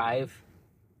Google Drive,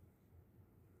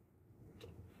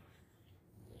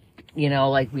 you know,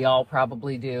 like we all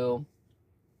probably do.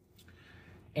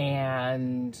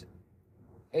 And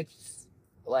it's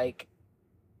like,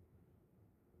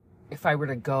 if I were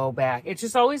to go back. It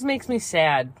just always makes me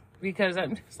sad because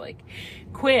I'm just like,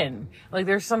 Quinn, like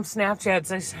there's some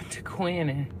Snapchats I sent to Quinn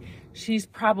and she's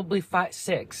probably 5,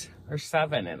 6 or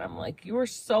 7. And I'm like, you are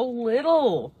so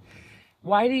little.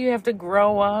 Why do you have to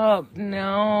grow up?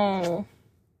 No.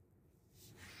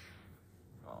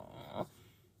 Aww.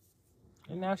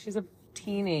 And now she's a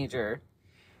teenager.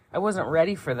 I wasn't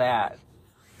ready for that.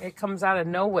 It comes out of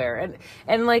nowhere.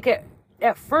 And like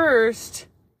at first,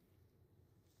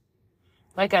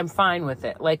 like I'm fine with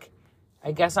it. Like,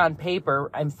 I guess on paper,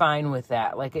 I'm fine with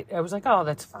that. Like, I was like, oh,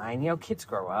 that's fine. You know, kids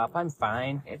grow up. I'm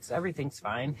fine. Everything's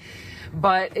fine.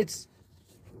 But it's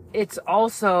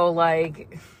also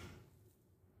like,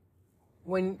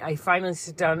 when I finally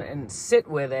sit down and sit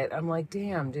with it, I'm like,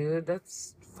 damn, dude,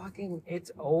 that's fucking,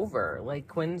 it's over. Like,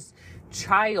 Quinn's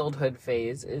childhood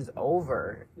phase is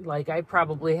over. Like, I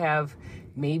probably have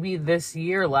maybe this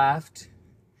year left.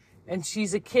 And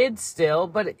she's a kid still,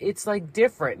 but it's like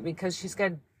different because she's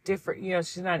got different, you know,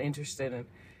 she's not interested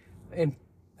in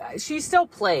she still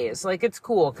plays. Like, it's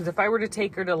cool because if I were to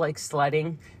take her to like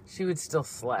sledding, she would still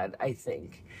sled, I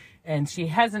think. And she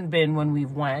hasn't been when we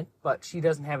went, but she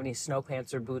doesn't have any snow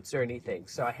pants or boots or anything,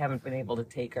 so I haven't been able to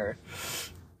take her.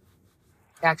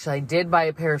 Actually, I did buy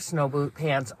a pair of snow boot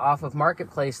pants off of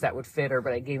Marketplace that would fit her,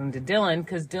 but I gave them to Dylan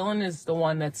because Dylan is the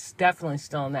one that's definitely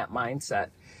still in that mindset.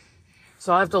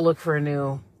 So I'll have to look for a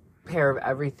new pair of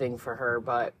everything for her,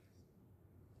 but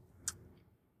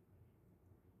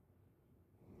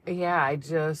yeah, I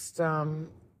just,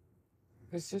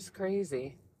 it's just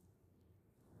crazy.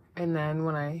 And then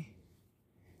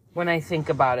when I think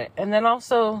about it, and then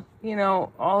also, you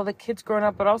know, all the kids growing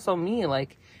up, but also me,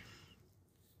 like,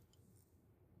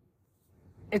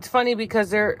 it's funny because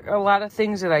there are a lot of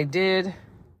things that I did.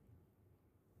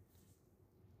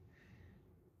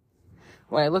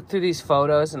 When I look through these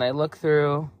photos and I look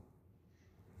through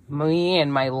me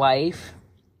and my life,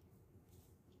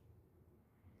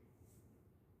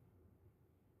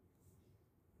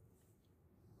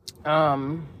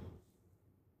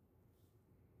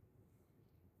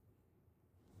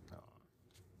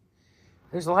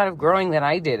 there's a lot of growing that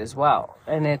I did as well.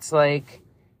 And it's like,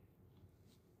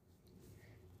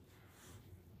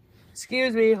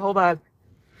 excuse me, hold on.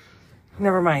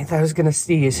 Never mind, I was going to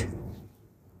sneeze.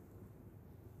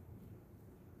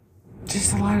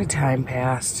 Just a lot of time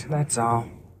passed, that's all.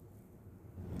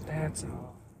 That's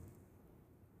all.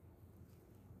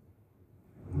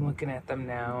 I'm looking at them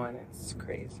now and it's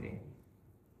crazy.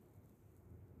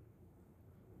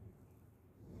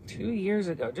 2 years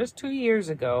ago, just 2 years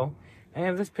ago, I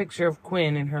have this picture of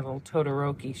Quinn in her little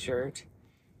Todoroki shirt.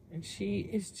 And she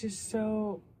is just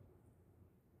so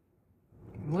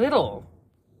little.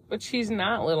 But she's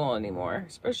not little anymore.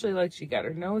 Especially like she got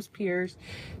her nose pierced.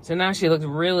 So now she looks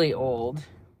really old.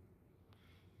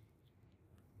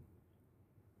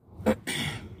 Oh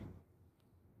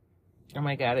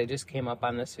my God, I just came up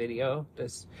on this video.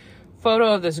 This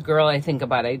photo of this girl I think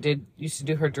about. I used to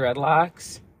do her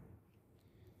dreadlocks.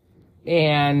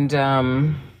 And,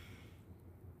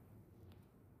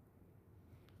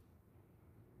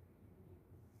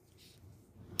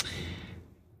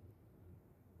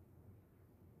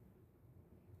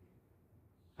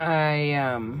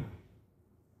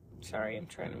 sorry, I'm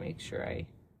trying to make sure I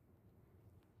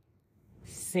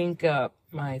sync up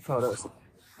my photos,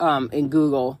 in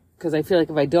Google, because I feel like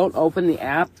if I don't open the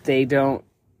app, they don't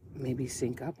maybe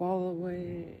sync up all the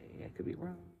way. I could be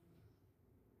wrong.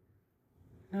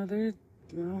 No, there's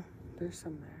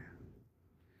some there.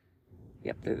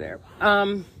 Yep, they're there.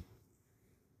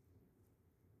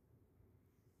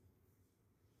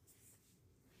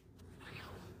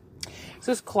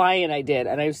 So this client I did,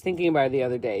 and I was thinking about it the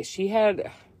other day.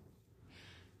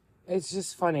 It's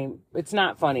just funny. It's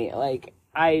not funny. Like,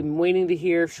 I'm waiting to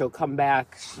hear if she'll come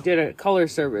back. She did a color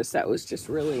service that was just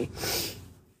really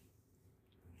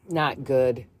not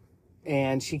good.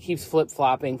 And she keeps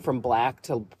flip-flopping from black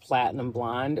to platinum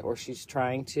blonde, or she's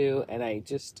trying to. And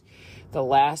the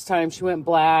last time she went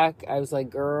black, I was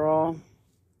like, girl,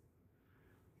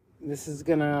 it's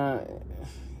gonna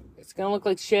look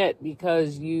like shit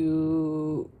because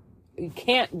you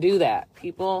can't do that.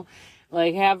 People,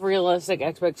 like, have realistic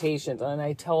expectations. And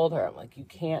I told her, I'm like, you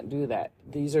can't do that.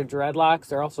 These are dreadlocks.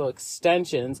 They're also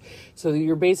extensions. So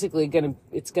you're basically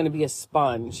it's gonna be a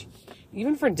sponge.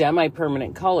 Even for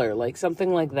demi-permanent color, like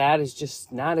something like that is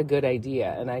just not a good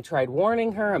idea. And I tried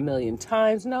warning her a million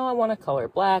times. No, I want to color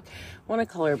black.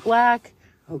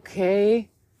 Okay.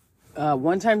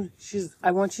 One time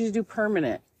I want you to do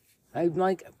permanent. I'm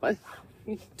like, but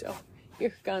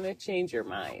you're gonna change your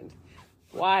mind.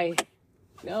 Why?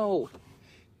 No,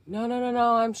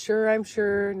 I'm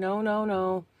sure.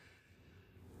 No.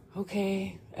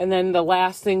 okay. And then the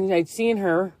last thing I'd seen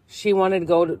her, she wanted to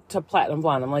go to Platinum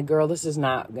Blonde. I'm like, girl, this is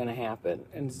not going to happen.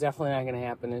 And it's definitely not going to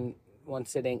happen in one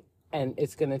sitting. And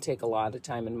it's going to take a lot of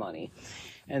time and money.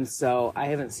 And so I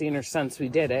haven't seen her since we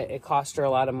did it. It cost her a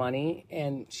lot of money.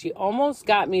 And she almost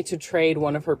got me to trade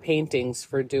one of her paintings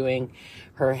for doing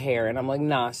her hair. And I'm like,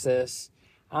 nah, sis,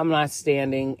 I'm not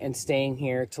staying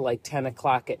here till like 10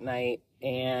 o'clock at night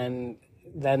and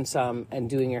then some and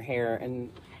doing your hair.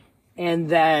 And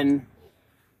then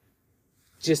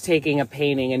just taking a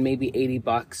painting and maybe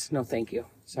 $80. No, thank you.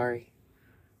 Sorry.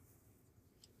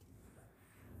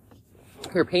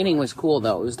 Her painting was cool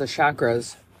though. It was the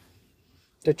chakras,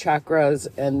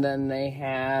 and then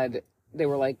they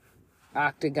were like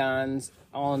octagons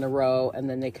all in a row, and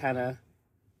then they kind of,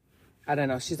 I don't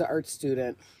know, she's an art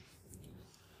student.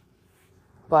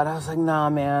 But I was like,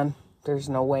 nah, man, there's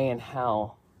no way in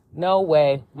hell. No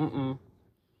way.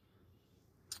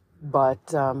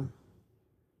 But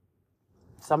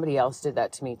somebody else did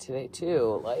that to me today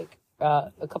too. Like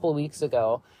a couple of weeks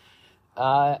ago,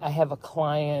 I have a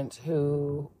client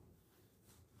who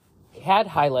had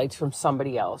highlights from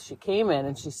somebody else. She came in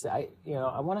and she said, I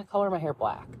want to color my hair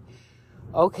black.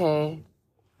 Okay.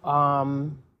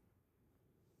 Are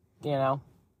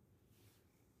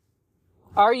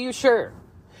you sure?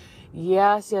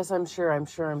 Yes, I'm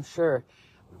sure.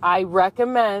 I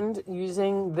recommend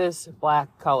using this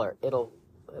black color. It'll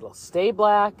stay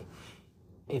black.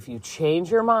 If you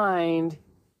change your mind,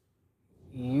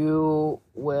 you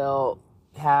will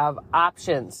have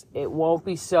options. It won't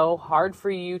be so hard for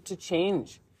you to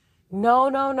change.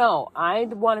 No. I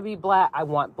want to be black. I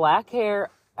want black hair.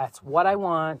 That's what I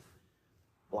want.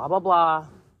 Blah, blah, blah.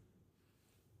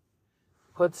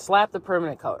 Slap the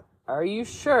permanent color. Are you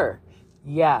sure?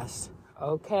 Yes.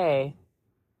 Okay.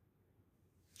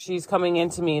 She's coming in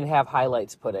to me to have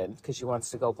highlights put in because she wants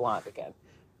to go blonde again.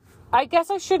 I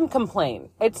guess I shouldn't complain.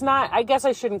 I guess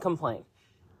I shouldn't complain.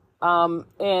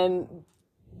 And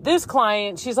this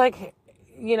client, she's like,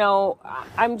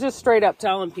 I'm just straight up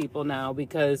telling people now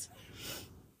because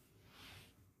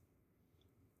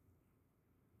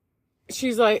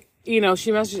she's like, she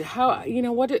messaged,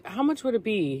 how much would it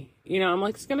be? I'm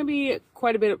like, it's going to be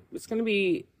quite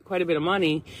a bit of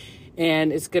money,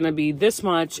 and it's going to be this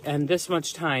much and this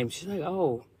much time. She's like,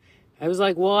 oh. I was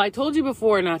like, well, I told you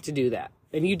before not to do that.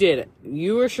 And you did it.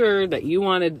 You were sure that you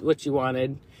wanted what you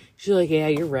wanted. She's like, yeah,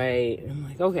 you're right. And I'm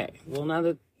like, okay, well, now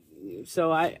that,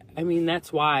 so I mean,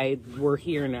 that's why we're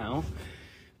here now.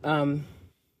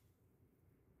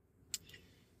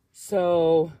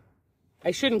 So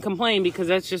I shouldn't complain because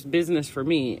that's just business for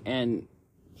me. And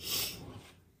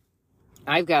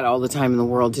I've got all the time in the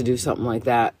world to do something like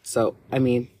that. So, I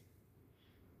mean,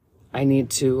 I need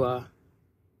to, I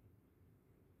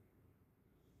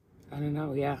don't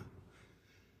know, yeah.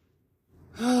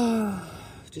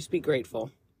 Just be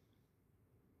grateful.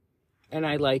 And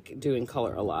I like doing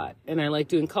color a lot. And I like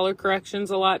doing color corrections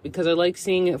a lot because I like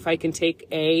seeing if I can take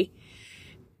A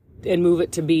and move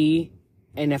it to B.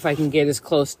 And if I can get as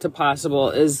close to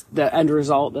possible as the end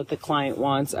result that the client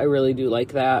wants. I really do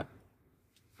like that.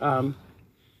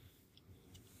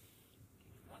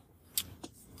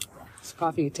 This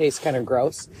coffee tastes kind of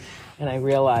gross. And I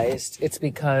realized it's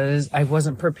because I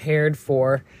wasn't prepared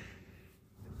for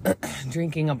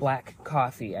drinking a black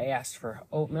coffee. I asked for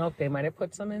oat milk. They might have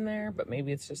put some in there, but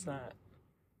maybe it's just not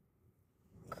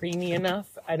creamy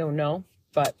enough. I don't know.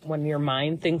 But when your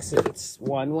mind thinks it's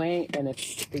one way and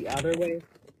it's the other way,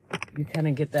 you kind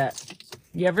of get that.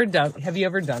 Have you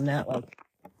ever done that? Like,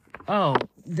 oh,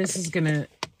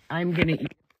 I'm gonna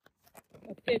eat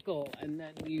a pickle, and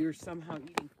then you're somehow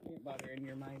eating peanut butter and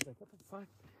your mind's like, what the fuck?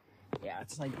 Yeah,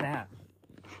 it's like that.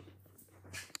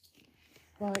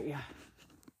 But yeah.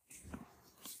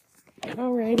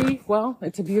 Alrighty, well,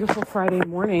 it's a beautiful Friday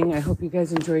morning. I hope you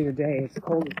guys enjoy your day. It's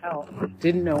cold as hell.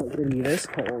 Didn't know it would be this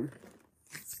cold.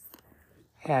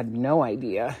 Had no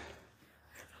idea.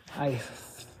 I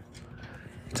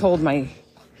told my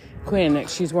Quinn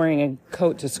that she's wearing a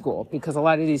coat to school because a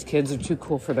lot of these kids are too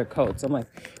cool for their coats. I'm like,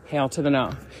 hail to the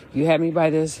no. You had me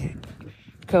buy this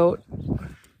coat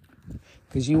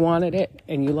because you wanted it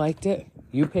and you liked it.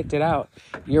 You picked it out.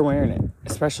 You're wearing it,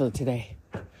 especially today.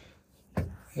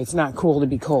 It's not cool to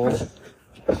be cold.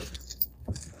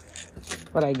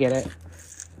 But I get it.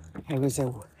 I was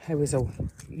a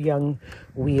young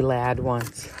wee lad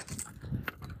once.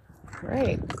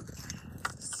 Right.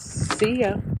 See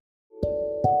ya.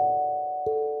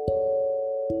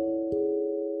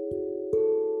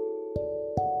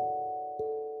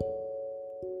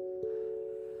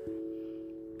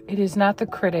 It is not the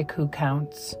critic who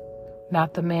counts,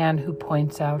 not the man who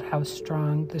points out how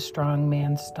strong the strong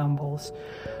man stumbles,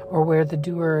 or where the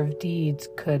doer of deeds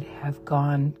could have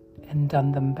gone and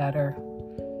done them better.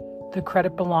 The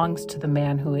credit belongs to the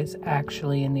man who is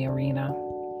actually in the arena,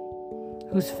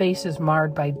 whose face is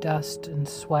marred by dust and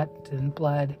sweat and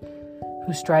blood,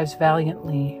 who strives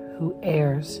valiantly, who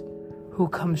errs, who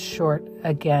comes short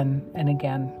again and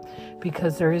again,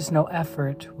 because there is no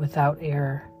effort without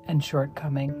error and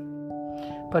shortcoming.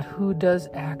 But who does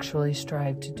actually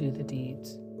strive to do the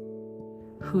deeds?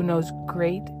 Who knows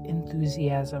great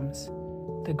enthusiasms,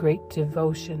 the great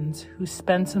devotions, who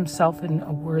spends himself in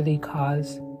a worthy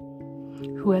cause,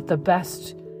 who at the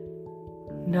best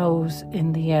knows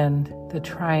in the end the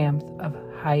triumph of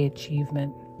high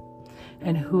achievement,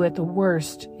 and who at the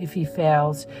worst, if he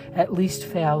fails, at least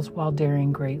fails while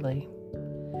daring greatly,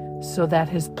 so that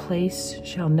his place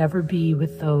shall never be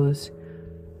with those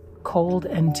cold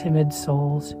and timid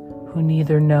souls who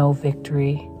neither know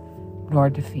victory nor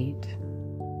defeat.